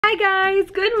Hi guys,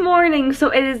 good morning. So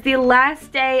it is the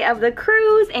last day of the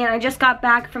cruise and I just got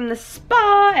back from the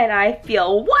spa and I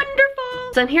feel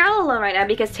wonderful. So I'm here all alone right now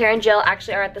because Tara and Jill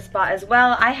actually are at the spa as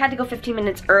well. I had to go 15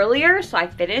 minutes earlier, so I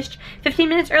finished 15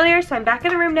 minutes earlier, so I'm back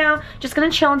in the room now. Just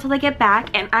gonna chill until they get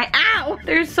back and ow!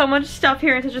 There's so much stuff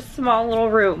here in such a small little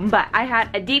room. But I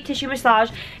had a deep tissue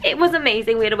massage. It was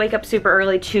amazing. We had to wake up super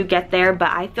early to get there,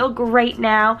 but I feel great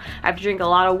now. I have to drink a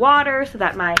lot of water so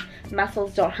that my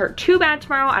muscles don't hurt too bad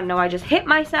tomorrow. I know I just hit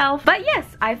myself, but yes,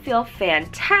 I feel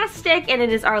fantastic and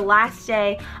it is our last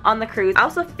day on the cruise. I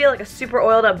also feel like a super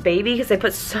oiled up baby because I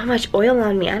put so much oil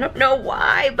on me. I don't know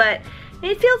why, but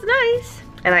it feels nice.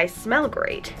 And I smell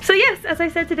great. So yes, as I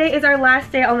said, today is our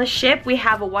last day on the ship. We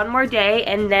have one more day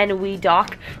and then we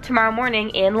dock tomorrow morning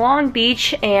in Long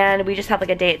Beach and we just have like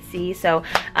a day at sea. So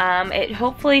it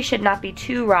hopefully should not be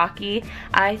too rocky.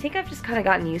 I think I've just kind of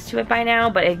gotten used to it by now,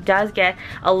 but it does get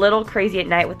a little crazy at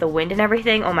night with the wind and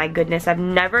everything. Oh my goodness, I've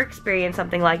never experienced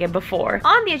something like it before.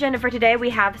 On the agenda for today,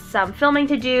 we have some filming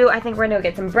to do. I think we're gonna go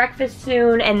get some breakfast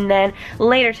soon, and then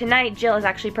later tonight, Jill is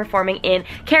actually performing in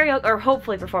karaoke, or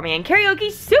hopefully performing in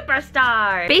Karaoke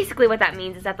Superstar. Basically what that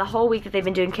means is that the whole week that they've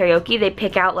been doing karaoke, they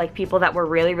pick out like people that were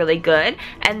really, really good,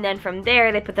 and then from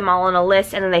there they put them all on a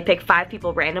list and then they pick 5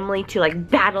 people randomly to like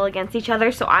battle against each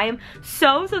other. So I am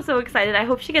so excited. I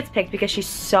hope she gets picked because she's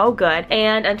so good,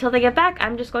 and until they get back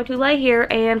I'm just going to lay here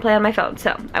and play on my phone.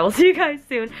 So I will see you guys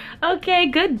soon. Okay,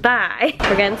 goodbye.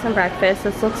 We're getting some breakfast.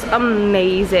 This looks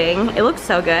amazing. It looks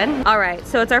so good. Alright,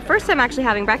 so it's our first time actually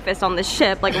having breakfast on this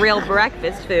ship, like real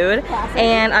breakfast food,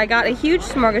 and I got a huge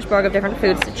smorgasbord of different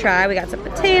foods to try. We got some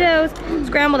potatoes,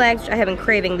 scrambled eggs, which I have been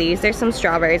craving these. There's some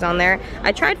strawberries on there.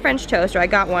 I tried French toast, or I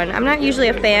got one. I'm not usually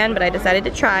a fan, but I decided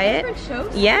to try it. French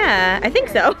toast? Yeah, I think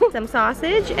so. Some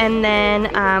sausage, and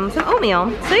then some oatmeal.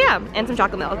 So yeah, and some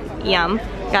chocolate milk. Yum.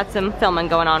 Got some filming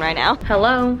going on right now.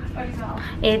 Hello,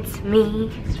 it's me.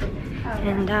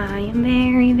 And I am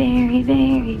very, very,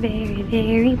 very, very,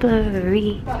 very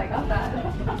blurry.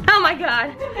 Oh my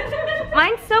god.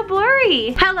 Mine's so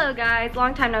blurry. Hello guys,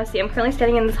 long time no see. I'm currently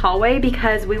standing in this hallway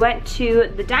because we went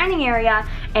to the dining area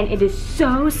and it is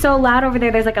so loud over there.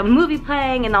 There's like a movie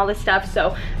playing and all this stuff,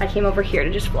 so I came over here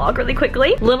to just vlog really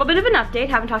quickly. A little bit of an update.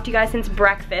 Haven't talked to you guys since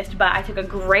breakfast, but I took a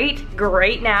great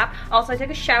nap. Also, I took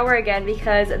a shower again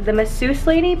because the masseuse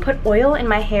lady put oil in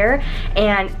my hair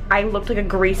and I looked like a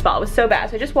grease ball. It was so bad.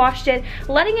 So I just washed it,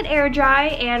 letting it air dry,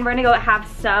 and we're gonna go have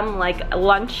some like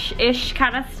lunch-ish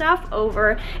kind of stuff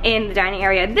over in the dining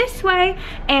area this way.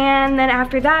 And then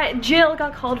after that, Jill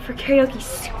got called for Karaoke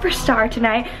Superstar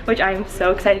tonight, which I am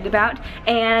so excited about.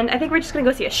 And I think we're just gonna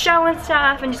go see a show and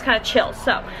stuff and just kind of chill.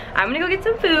 So I'm gonna go get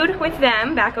some food with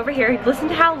them back over here. Listen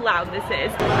to how loud this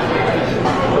is.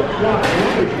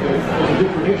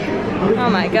 Oh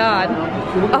my god.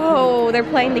 Oh, they're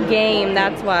playing the game,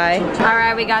 that's why. All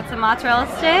right, we got some mozzarella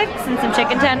sticks and some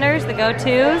chicken tenders, the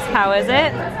go-tos. How is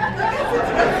it?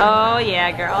 Oh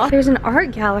yeah, girl. There's an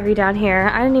art gallery down here.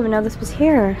 I didn't even know this was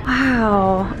here.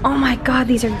 Wow. Oh my god,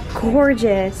 these are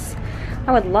gorgeous.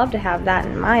 I would love to have that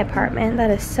in my apartment. That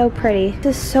is so pretty.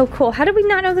 This is so cool. How did we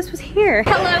not know this was here?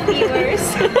 Hello, viewers.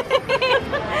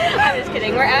 I'm just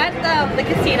kidding. We're at the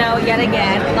casino yet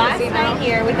again. Last night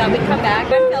here, we thought we'd come back.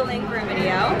 We're filming for a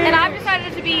video. And I've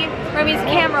decided to be Remi's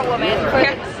camera woman for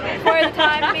the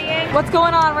time being. What's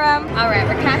going on, Rem? All right,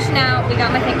 we're cashing out. We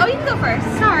got my thing. Oh, you can go first.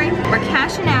 Sorry. We're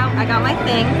cashing out. I got my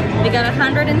thing. We got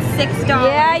 $106.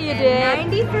 Yeah, you did.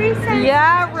 93 cents.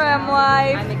 Yeah,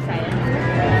 RemLife. I'm excited.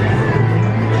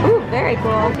 Ooh, very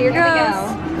cool. Here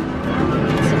goes.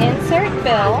 Insert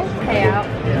bill. Payout.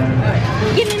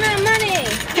 Give me my money.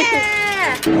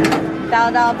 Yeah.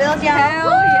 $1 bills, y'all. Hell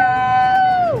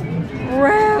yeah.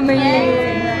 Remy.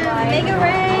 Yeah. Make it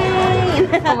rain.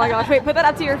 Oh my gosh, wait, put that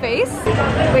up to your face.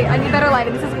 Wait, I need better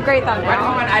lighting. This is a great thumbnail. One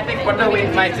moment, I think one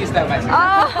way my two-step.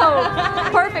 Oh,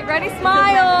 perfect. Ready,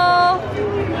 smile.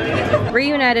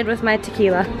 Reunited with my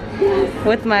tequila.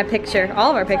 With my picture,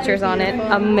 all of our pictures on it.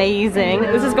 Amazing.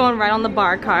 This is going right on the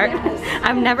bar cart.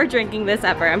 I'm never drinking this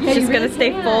ever. I'm just gonna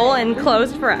stay full and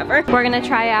closed forever. We're gonna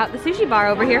try out the sushi bar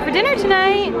over here for dinner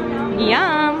tonight.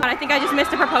 Yum. I think I just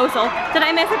missed a proposal. Did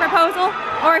I miss a proposal?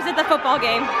 Or is it the football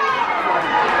game?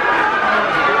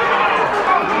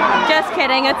 Just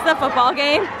kidding, it's the football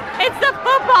game. It's the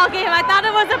football game. I thought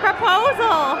it was a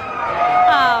proposal.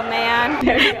 Oh man.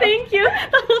 Thank you.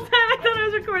 The whole time I thought I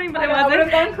was recording, but it wasn't. I would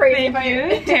have gone crazy.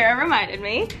 Thank you. Tara reminded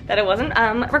me that it wasn't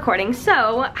recording.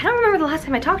 So I don't remember the last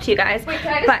time I talked to you guys. Wait,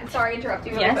 can I just sorry interrupt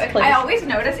you really quick? Please. I always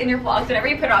notice in your vlogs whenever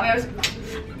you put it on me,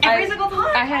 every single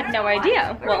time. I had no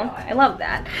idea. Well, I love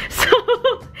that. So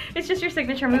it's just your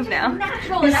signature move now.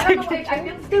 Natural, and I don't know why I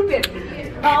feel stupid.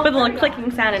 with a little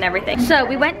clicking sound and everything. So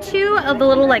we went to the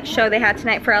little like show they had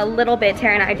tonight for a little bit.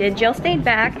 Tara and I did. Jill stayed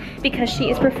back because she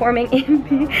is performing in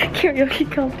the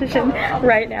karaoke competition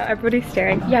right now. Everybody's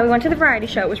staring. Yeah, we went to the variety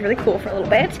show. It was really cool for a little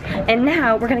bit. And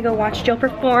now we're gonna go watch Jill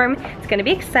perform. It's gonna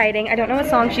be exciting. I don't know what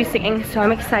song she's singing, so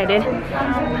I'm excited.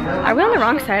 Are we on the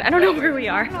wrong side? I don't know where we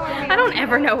are. I don't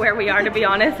ever know where we are, to be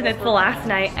honest, and it's the last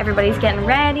night. Everybody's getting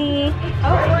ready.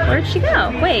 Where'd she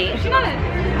go? Wait. She got it.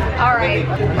 All right.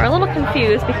 We're a little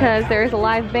confused because there's a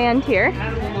live band here.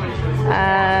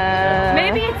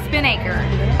 Maybe it's Spinacre.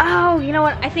 Oh, you know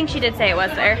what? I think she did say it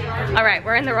was there. All right,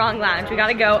 we're in the wrong lounge. We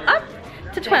gotta go up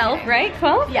to 12, right?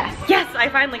 12? Yes. Yes, I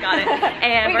finally got it.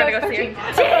 And we're gonna go see her.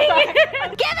 Dang it!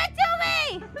 Give it to me!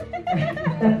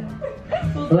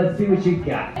 Let's see what you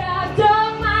got.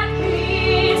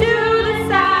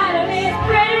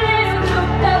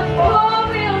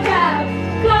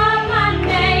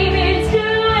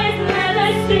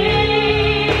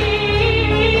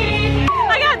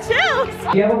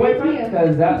 Do you have a boyfriend?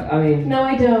 Because that, I mean... No,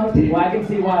 I don't. Well, I can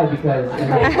see why, because...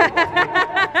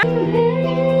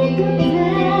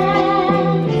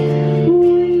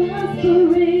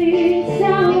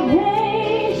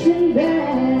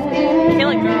 Kill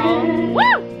it, girl. Woo!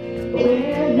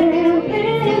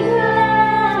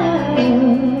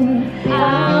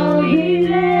 I'll be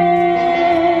there.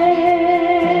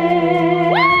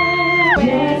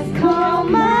 Just call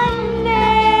my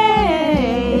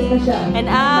name. And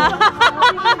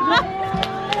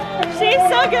she's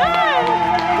so good!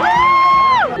 Woo!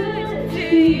 To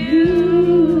you.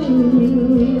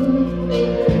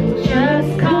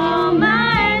 Just call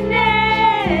my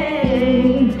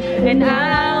name and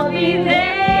I'll be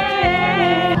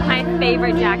there. My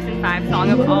favorite Jackson 5 song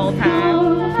of all time.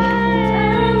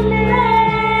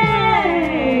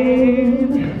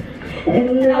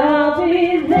 And I'll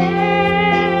be there.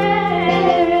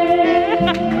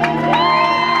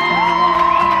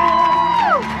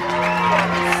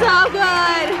 So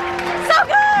good! So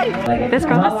good! This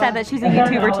girl just said that she's a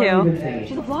YouTuber too.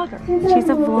 She's a vlogger. She's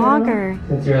a vlogger.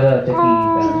 Since you're the 50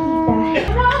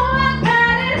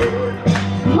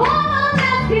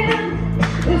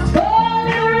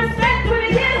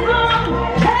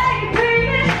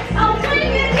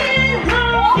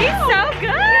 She's so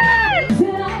good!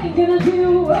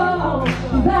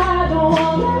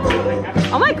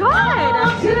 Oh my god!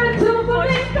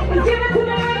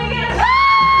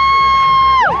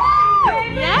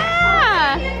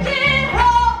 Yeah!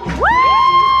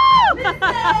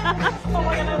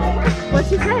 What'd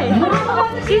she say?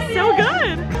 She's so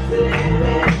good!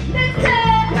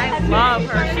 I love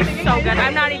her. She's so good.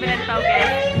 I'm not even in focus.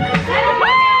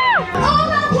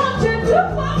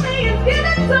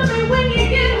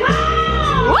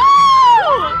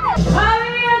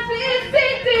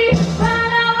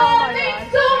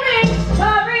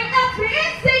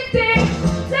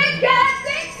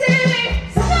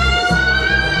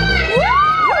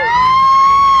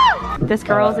 This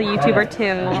girl's a YouTuber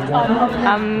too.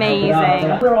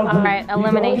 Amazing. Alright,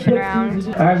 elimination round.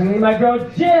 Alright, gonna be my girl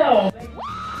Jill!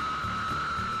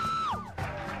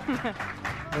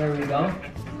 There we go.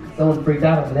 Someone freaked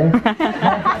out over there.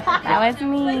 That was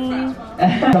me.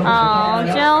 Oh,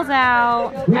 Jill's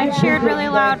out. I cheered really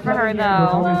loud for her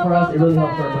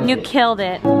though. You killed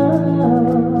it.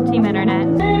 Team Internet.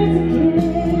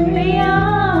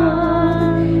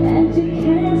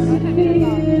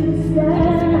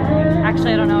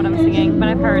 Actually, I don't know what I'm singing, but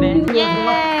I've heard it.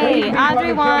 Yay!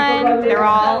 Audrey won. They're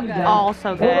all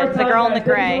so good. The girl in the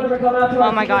gray.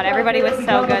 Oh my god, everybody was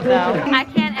so good though. I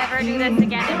can't ever do this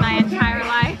again in my entire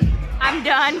life. I'm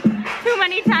done. Too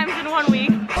many times in 1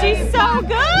 week. She's so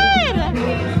good!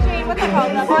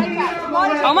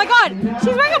 Oh my god,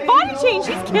 she's wearing a body chain.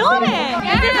 She's killing it.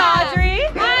 Yeah. This is Audrey.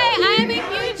 Hi, I'm a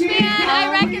huge fan. I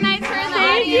recognize her in the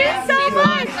Thank you audience. so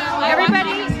much.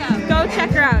 Everybody, go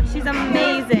check her out. She's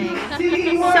amazing.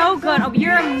 So good. Oh,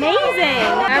 you're amazing.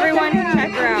 Everyone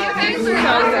check her out.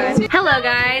 So good. Hello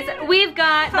guys. We've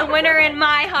got the winner in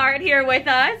my heart here with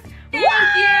us. Thank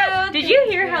you. Did you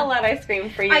hear how loud I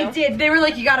screamed for you? I did. They were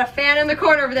like, you got a fan in the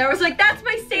corner over there. I was like, that's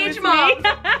my stage mom.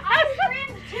 I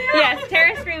screamed too. Yes,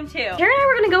 Tara screamed too. Tara and I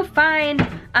were gonna go find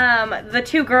the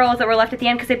two girls that were left at the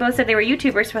end because they both said they were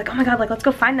YouTubers. So we're like, oh my god, like let's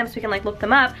go find them so we can like look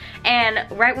them up. And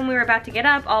right when we were about to get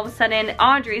up, all of a sudden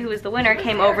Audrey, who was the winner,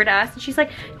 came over to us and she's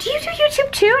like, do you do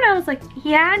YouTube too? And I was like,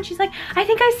 yeah. And she's like, I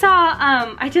think I saw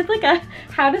I did like a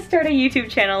how to start a YouTube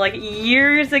channel like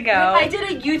years ago. I did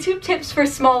a YouTube tips for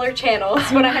smaller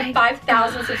channels when I had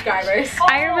 5,000 subscribers.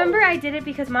 I remember I did it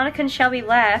because Monica and Shelby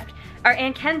left. our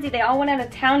Aunt Kenzie, they all went out of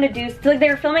town to do, like they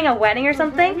were filming a wedding or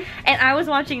something, and I was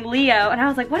watching Leo, and I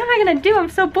was like, what am I gonna do? I'm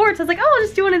so bored. So I was like, oh, I'll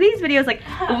just do one of these videos like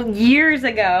years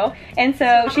ago. And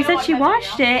so she said she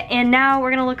watched it, and now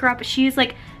we're gonna look her up. She's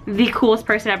like the coolest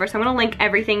person ever, so I'm gonna link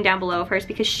everything down below of hers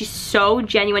because she's so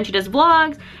genuine. She does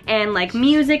vlogs and like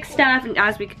music stuff, and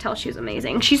as we could tell, she was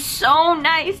amazing. She's so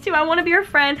nice too. I want to be her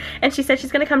friend, and she said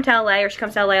she's gonna come to LA, or she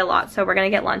comes to LA a lot, so we're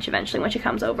gonna get lunch eventually when she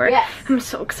comes over. Yes. I'm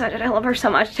so excited. I love her so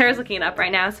much. Tara's looking it up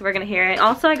right now, so we're gonna hear it.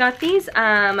 Also, I got these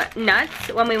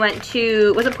nuts when we went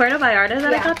to, was it Puerto Vallarta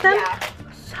that I got them? Yeah.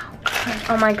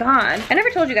 Oh my god. I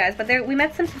never told you guys, but we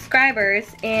met some subscribers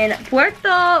in Puerto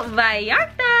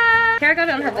Vallarta. Tara got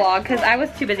it on her vlog because I was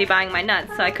too busy buying my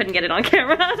nuts, so I couldn't get it on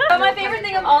camera. But my favorite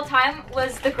thing of all time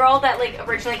was the girl that like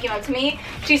originally came up to me.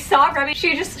 She saw Remy,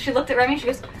 she looked at Remy and she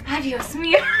goes, adios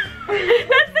mia.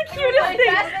 That's the cutest thing.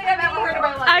 Best thing I've ever heard in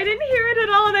my life. I didn't hear it at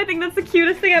all, and I think that's the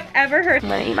cutest thing I've ever heard. I'm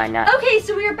gonna eat my nuts. Okay,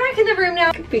 so we are back in the room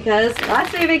now because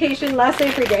last day of vacation, last day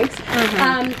of free drinks.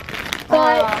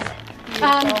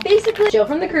 Basically, Jill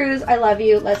from the cruise, I love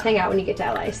you. Let's hang out when you get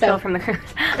to LA. So Jill from the cruise.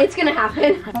 It's gonna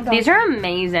happen. These are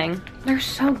amazing. They're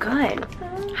so good.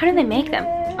 How do they make them?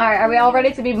 Alright, are we all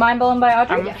ready to be mind blown by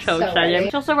Audrey? I'm so excited.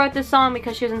 She also wrote this song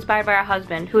because she was inspired by her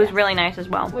husband, who is really nice as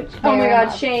well. Oh my god,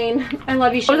 Shane. I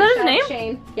love you, Shane. Was that his name?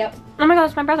 Shane. Yep. Oh my god,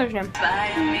 that's my brother's name. Ooh.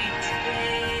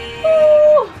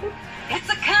 It's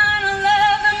the kind of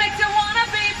love that makes you wanna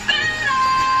be better,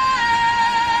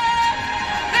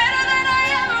 better than I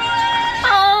ever was.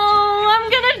 Oh, I'm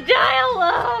gonna die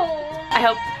alone. I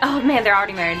hope, oh man, they're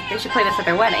already married. They should play this at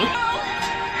their wedding.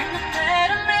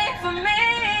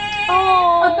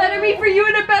 Oh, a better me for you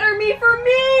and a better me for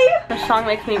me. The song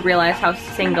makes me realize how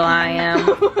single I am.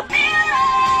 Oh,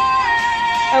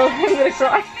 I'm gonna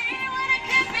cry.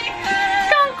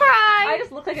 Don't cry. I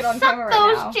just look like it on Suck camera right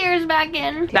now. those tears back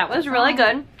in. That was really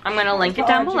good. I'm gonna link it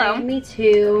down below. Me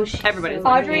too. Everybody's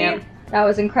Audrey, linking it. that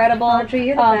was incredible. Audrey,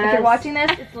 you're the If you're best. watching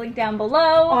this, it's linked down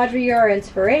below. Audrey, you're our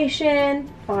inspiration.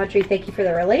 Audrey, thank you for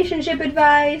the relationship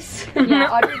advice.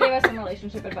 Yeah, Audrey gave us some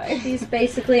relationship advice. She's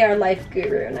basically our life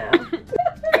guru now.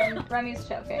 Remy's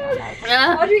choking on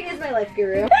that. Audrey is my life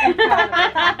guru.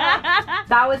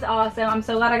 That was awesome. I'm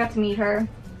so glad I got to meet her.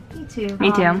 Me too.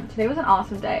 Me too. Today was an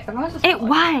awesome day. Everyone was just It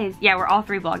was. Yeah, we're all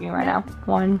three vlogging right now.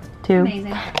 1, 2.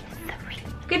 amazing.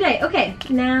 Good day. Okay,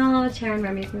 now Tara and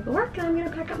Remy are gonna go work, and I'm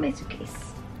gonna pack up my suitcase.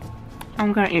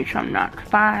 I'm gonna eat some nuts.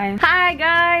 Bye. Hi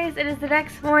guys, it is the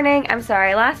next morning. I'm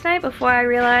sorry, last night before I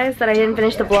realized that I didn't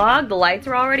finish the vlog, the lights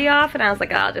were already off, and I was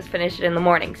like, oh, I'll just finish it in the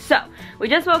morning. So, we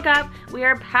just woke up, we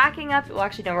are packing up, well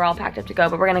actually no, we're all packed up to go,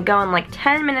 but we're gonna go in like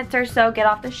 10 minutes or so, get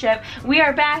off the ship. We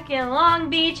are back in Long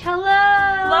Beach, hello!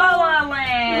 La La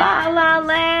Land! La La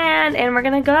Land! And we're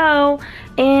gonna go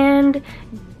and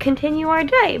continue our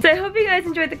day. So I hope you guys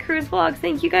enjoyed the cruise vlogs.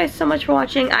 Thank you guys so much for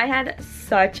watching. I had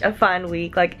such a fun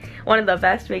week, like one of the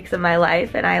best weeks of my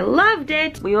life, and I loved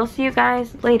it. We will see you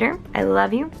guys later. I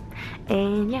love you,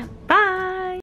 and yeah, bye.